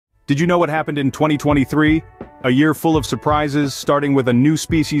Did you know what happened in 2023? A year full of surprises, starting with a new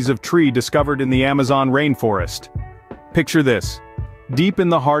species of tree discovered in the Amazon rainforest. Picture this. Deep in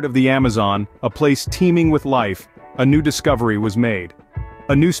the heart of the Amazon, a place teeming with life, a new discovery was made.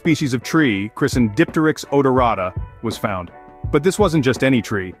 A new species of tree, christened Dipteryx odorata, was found. But this wasn't just any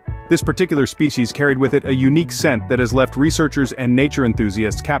tree. This particular species carried with it a unique scent that has left researchers and nature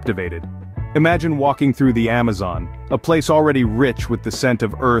enthusiasts captivated. Imagine walking through the Amazon, a place already rich with the scent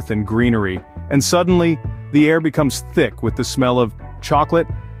of earth and greenery, and suddenly, the air becomes thick with the smell of chocolate?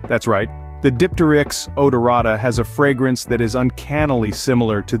 That's right, the Dipteryx odorata has a fragrance that is uncannily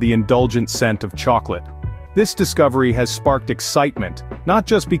similar to the indulgent scent of chocolate. This discovery has sparked excitement, not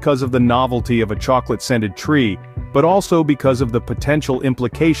just because of the novelty of a chocolate-scented tree, but also because of the potential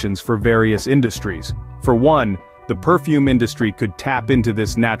implications for various industries. For one, the perfume industry could tap into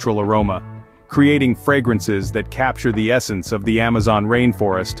this natural aroma, creating fragrances that capture the essence of the Amazon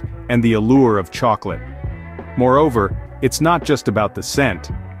rainforest and the allure of chocolate. Moreover, it's not just about the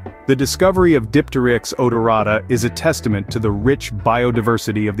scent. The discovery of Dipteryx odorata is a testament to the rich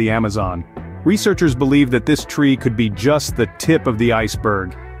biodiversity of the Amazon. Researchers believe that this tree could be just the tip of the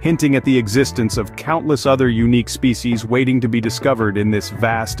iceberg, hinting at the existence of countless other unique species waiting to be discovered in this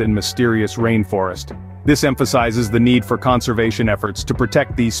vast and mysterious rainforest. This emphasizes the need for conservation efforts to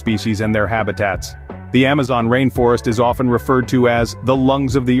protect these species and their habitats. The Amazon rainforest is often referred to as the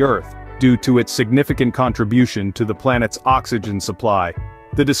lungs of the Earth, due to its significant contribution to the planet's oxygen supply.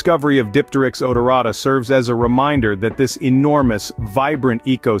 The discovery of Dipteryx odorata serves as a reminder that this enormous, vibrant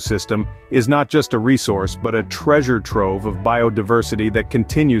ecosystem is not just a resource but a treasure trove of biodiversity that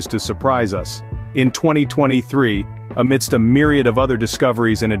continues to surprise us. In 2023, amidst a myriad of other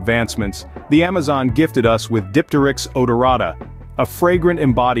discoveries and advancements, the Amazon gifted us with Dipteryx odorata, a fragrant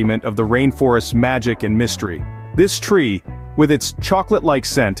embodiment of the rainforest's magic and mystery. This tree, with its chocolate-like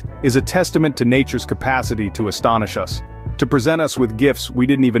scent, is a testament to nature's capacity to astonish us, to present us with gifts we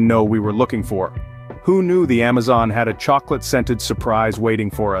didn't even know we were looking for. Who knew the Amazon had a chocolate-scented surprise waiting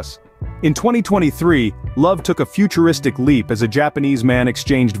for us? In 2023, love took a futuristic leap as a Japanese man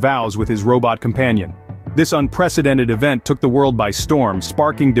exchanged vows with his robot companion. This unprecedented event took the world by storm,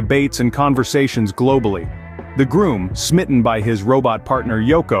 sparking debates and conversations globally. The groom, smitten by his robot partner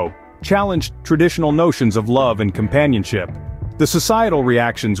Yoko, challenged traditional notions of love and companionship. The societal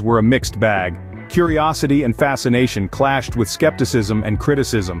reactions were a mixed bag. Curiosity and fascination clashed with skepticism and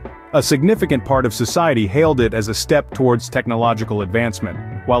criticism. A significant part of society hailed it as a step towards technological advancement,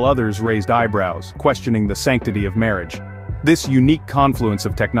 while others raised eyebrows, questioning the sanctity of marriage. This unique confluence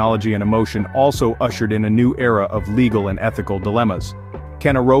of technology and emotion also ushered in a new era of legal and ethical dilemmas.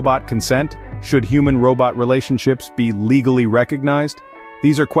 Can a robot consent? Should human-robot relationships be legally recognized?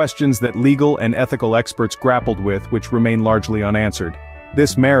 These are questions that legal and ethical experts grappled with, which remain largely unanswered.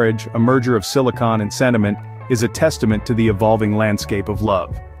 This marriage, a merger of silicon and sentiment, is a testament to the evolving landscape of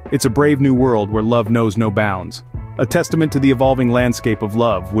love. It's a brave new world where love knows no bounds. A testament to the evolving landscape of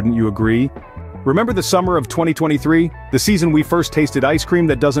love, wouldn't you agree? Remember the summer of 2023? The season we first tasted ice cream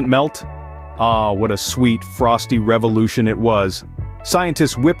that doesn't melt? Ah, what a sweet, frosty revolution it was.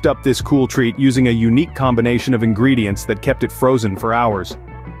 Scientists whipped up this cool treat using a unique combination of ingredients that kept it frozen for hours.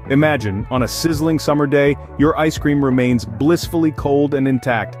 Imagine, on a sizzling summer day, your ice cream remains blissfully cold and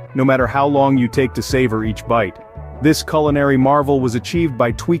intact, no matter how long you take to savor each bite. This culinary marvel was achieved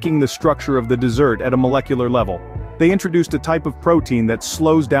by tweaking the structure of the dessert at a molecular level. They introduced a type of protein that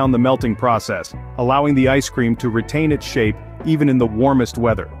slows down the melting process, allowing the ice cream to retain its shape even in the warmest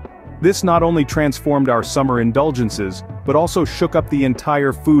weather. This not only transformed our summer indulgences, but also shook up the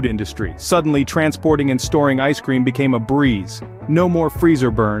entire food industry. Suddenly, transporting and storing ice cream became a breeze. No more freezer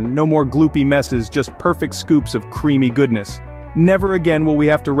burn, no more gloopy messes, just perfect scoops of creamy goodness. Never again will we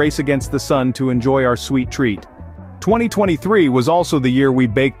have to race against the sun to enjoy our sweet treat. 2023 was also the year we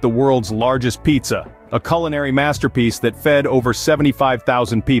baked the world's largest pizza, a culinary masterpiece that fed over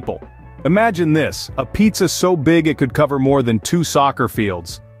 75,000 people. Imagine this, a pizza so big it could cover more than 2 soccer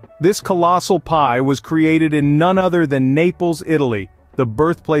fields. This colossal pie was created in none other than Naples, Italy, the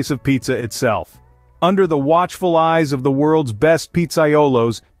birthplace of pizza itself. Under the watchful eyes of the world's best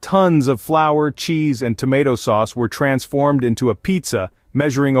pizzaiolos, tons of flour, cheese, and tomato sauce were transformed into a pizza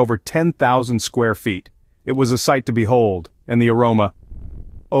measuring over 10,000 square feet. It was a sight to behold, and the aroma.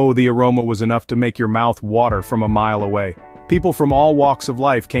 Oh, the aroma was enough to make your mouth water from a mile away. People from all walks of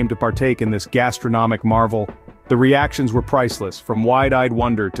life came to partake in this gastronomic marvel. The reactions were priceless, from wide-eyed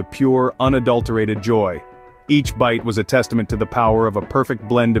wonder to pure, unadulterated joy. Each bite was a testament to the power of a perfect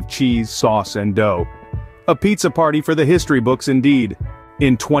blend of cheese, sauce, and dough. A pizza party for the history books indeed.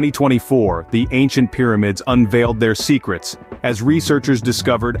 In 2024, the ancient pyramids unveiled their secrets, as researchers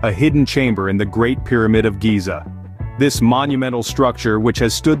discovered a hidden chamber in the Great Pyramid of Giza. This monumental structure, which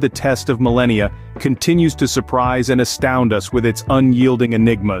has stood the test of millennia, continues to surprise and astound us with its unyielding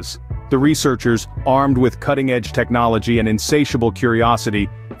enigmas. The researchers, armed with cutting-edge technology and insatiable curiosity,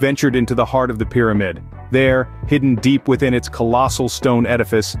 ventured into the heart of the pyramid. There, hidden deep within its colossal stone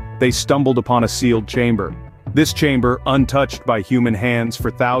edifice, they stumbled upon a sealed chamber. This chamber, untouched by human hands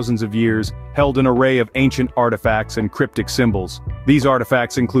for thousands of years, held an array of ancient artifacts and cryptic symbols. These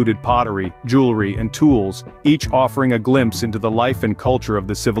artifacts included pottery, jewelry, and tools, each offering a glimpse into the life and culture of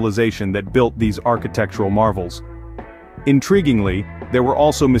the civilization that built these architectural marvels. Intriguingly, there were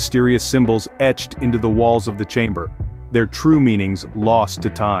also mysterious symbols etched into the walls of the chamber, their true meanings lost to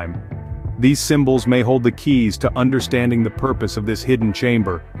time. These symbols may hold the keys to understanding the purpose of this hidden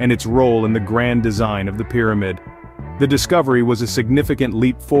chamber and its role in the grand design of the pyramid. The discovery was a significant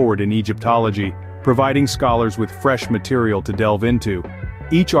leap forward in Egyptology, providing scholars with fresh material to delve into.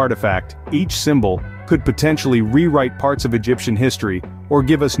 Each artifact, each symbol, could potentially rewrite parts of Egyptian history or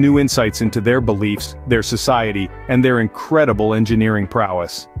give us new insights into their beliefs, their society, and their incredible engineering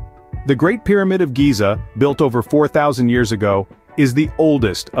prowess. The Great Pyramid of Giza, built over 4,000 years ago, is the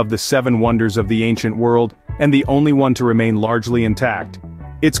oldest of the 7 wonders of the ancient world, and the only one to remain largely intact.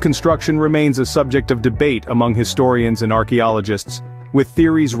 Its construction remains a subject of debate among historians and archaeologists, with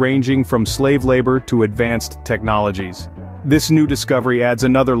theories ranging from slave labor to advanced technologies. This new discovery adds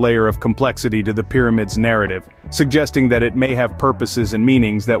another layer of complexity to the pyramid's narrative, suggesting that it may have purposes and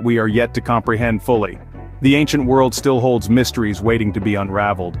meanings that we are yet to comprehend fully. The ancient world still holds mysteries waiting to be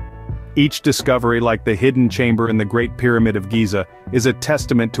unraveled. Each discovery, like the hidden chamber in the Great Pyramid of Giza, is a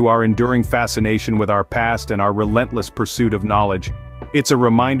testament to our enduring fascination with our past and our relentless pursuit of knowledge. It's a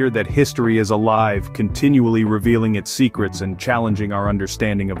reminder that history is alive, continually revealing its secrets and challenging our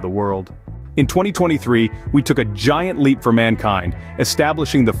understanding of the world. In 2023, we took a giant leap for mankind,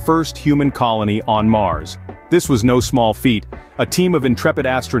 establishing the first human colony on Mars. This was no small feat. A team of intrepid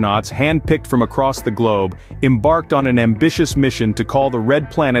astronauts, handpicked from across the globe, embarked on an ambitious mission to call the Red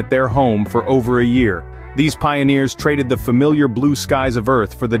Planet their home for over a year. These pioneers traded the familiar blue skies of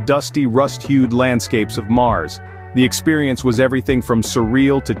Earth for the dusty, rust-hued landscapes of Mars. The experience was everything from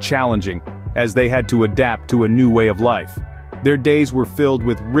surreal to challenging, as they had to adapt to a new way of life. Their days were filled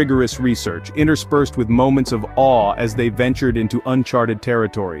with rigorous research, interspersed with moments of awe as they ventured into uncharted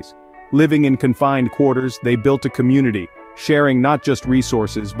territories. Living in confined quarters, they built a community, sharing not just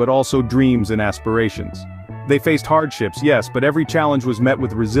resources but also dreams and aspirations. They faced hardships, yes, but every challenge was met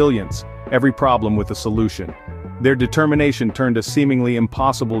with resilience, every problem with a solution. Their determination turned a seemingly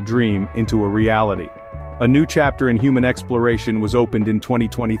impossible dream into a reality. A new chapter in human exploration was opened in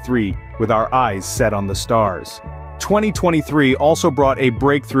 2023, with our eyes set on the stars. 2023 also brought a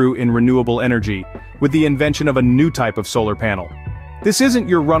breakthrough in renewable energy, with the invention of a new type of solar panel. This isn't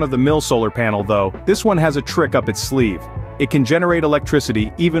your run-of-the-mill solar panel though, this one has a trick up its sleeve. It can generate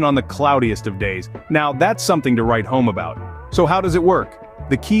electricity even on the cloudiest of days. Now that's something to write home about. So how does it work?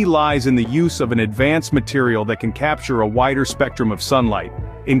 The key lies in the use of an advanced material that can capture a wider spectrum of sunlight,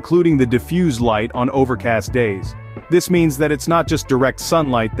 including the diffuse light on overcast days. This means that it's not just direct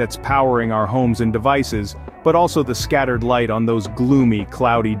sunlight that's powering our homes and devices, but also the scattered light on those gloomy,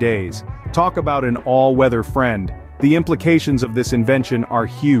 cloudy days. Talk about an all-weather friend. The implications of this invention are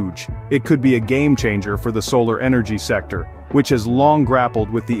huge. It could be a game-changer for the solar energy sector, which has long grappled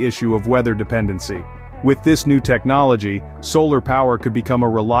with the issue of weather dependency. With this new technology, solar power could become a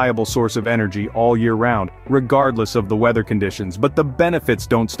reliable source of energy all year round, regardless of the weather conditions, but the benefits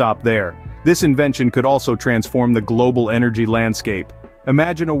don't stop there. This invention could also transform the global energy landscape.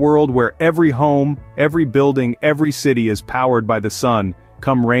 Imagine a world where every home, every building, every city is powered by the sun,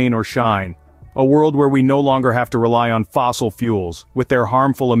 come rain or shine. A world where we no longer have to rely on fossil fuels, with their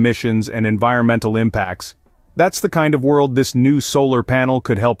harmful emissions and environmental impacts. That's the kind of world this new solar panel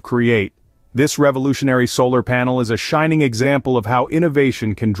could help create. This revolutionary solar panel is a shining example of how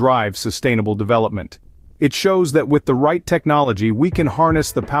innovation can drive sustainable development. It shows that with the right technology we can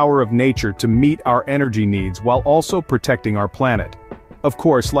harness the power of nature to meet our energy needs while also protecting our planet. Of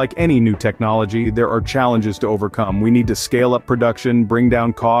course, like any new technology, there are challenges to overcome. We need to scale up production, bring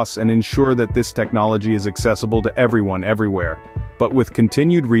down costs, and ensure that this technology is accessible to everyone everywhere. But with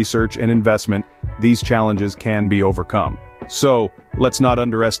continued research and investment, these challenges can be overcome. So, let's not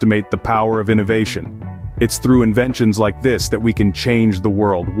underestimate the power of innovation. It's through inventions like this that we can change the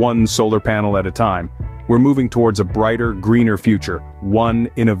world, one solar panel at a time. We're moving towards a brighter, greener future, one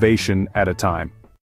innovation at a time.